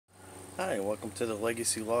Hi, welcome to the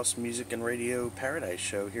Legacy Lost Music and Radio Paradise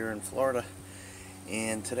Show here in Florida.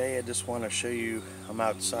 And today I just want to show you, I'm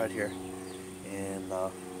outside here, and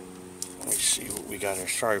let me see what we got here.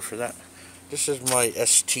 Sorry for that. This is my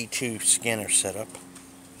ST-2 scanner setup.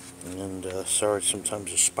 And sorry, sometimes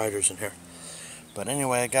there's spiders in here. But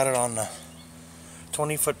anyway, I got it on a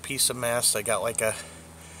 20-foot piece of mast. I got like a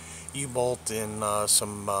U-bolt and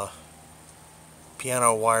some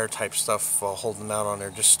piano wire type stuff holding out on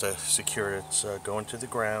there just to secure it. It's going to the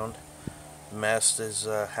ground. The mast is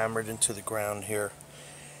hammered into the ground here,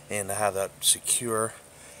 and I have that secure.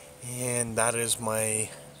 And that is my, I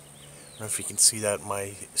don't know if you can see that,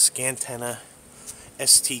 my Scantenna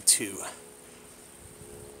ST-2.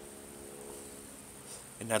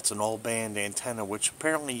 And that's an all-band antenna, which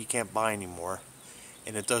apparently you can't buy anymore.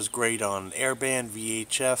 And it does great on airband,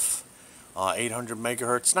 VHF, 800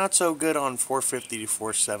 megahertz. Not so good on 450 to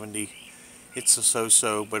 470. It's a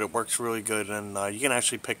so-so, but it works really good, and you can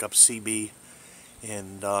actually pick up CB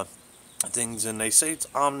and things. And they say it's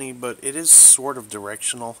Omni, but it is sort of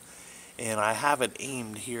directional. And I have it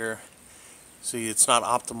aimed here. See, it's not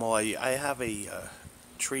optimal. I have a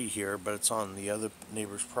tree here, but it's on the other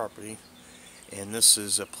neighbor's property. And this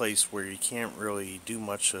is a place where you can't really do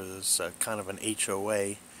much as kind of an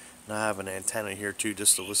HOA. And I have an antenna here too,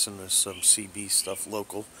 just to listen to some CB stuff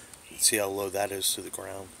local. You can see how low that is to the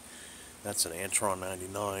ground. That's an Antron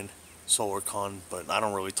 99 SolarCon, but I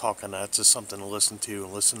don't really talk on that. It's just something to listen to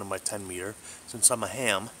and listen to my 10 meter since I'm a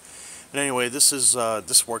ham. But anyway,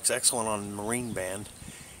 this works excellent on marine band,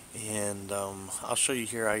 and I'll show you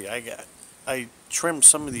here. I trimmed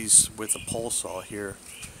some of these with a pole saw here,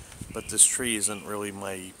 but this tree isn't really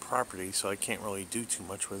my property, so I can't really do too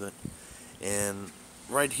much with it. And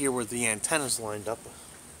right here where the antenna's lined up,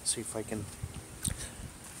 let's see if I can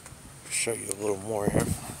show you a little more here.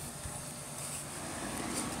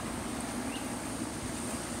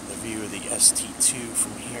 The view of the ST-2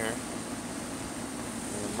 from here.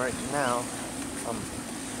 And right now, I'm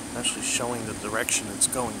actually showing the direction it's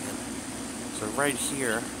going in. So right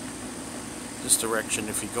here, this direction,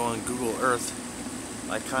 if you go on Google Earth,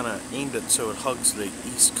 I kind of aimed it so it hugs the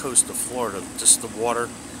east coast of Florida, just the water,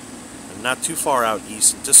 and not too far out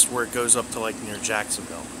east, just where it goes up to like near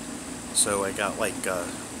Jacksonville. So I got like,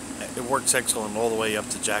 it works excellent all the way up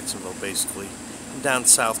to Jacksonville basically, and down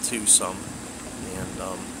south too some.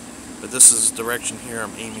 And but this is the direction here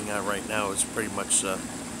I'm aiming at right now is pretty much,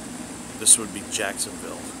 this would be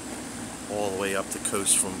Jacksonville, all the way up the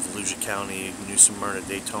coast from Volusia County, New Smyrna,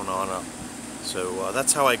 Daytona on up. So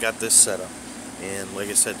that's how I got this set up. And like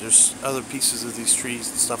I said, there's other pieces of these trees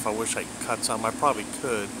and stuff I wish I could cut some. I probably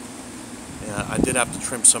could. I did have to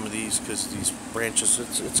trim some of these because these branches,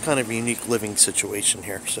 it's kind of a unique living situation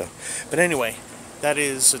here. So, but anyway, that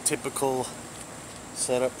is a typical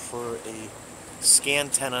setup for a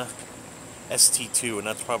Scantenna ST-2, and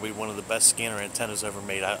that's probably one of the best scanner antennas ever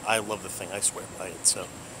made. I love the thing, I swear by it. So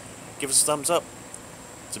give us a thumbs up.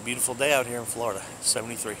 It's a beautiful day out here in Florida,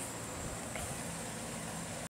 73.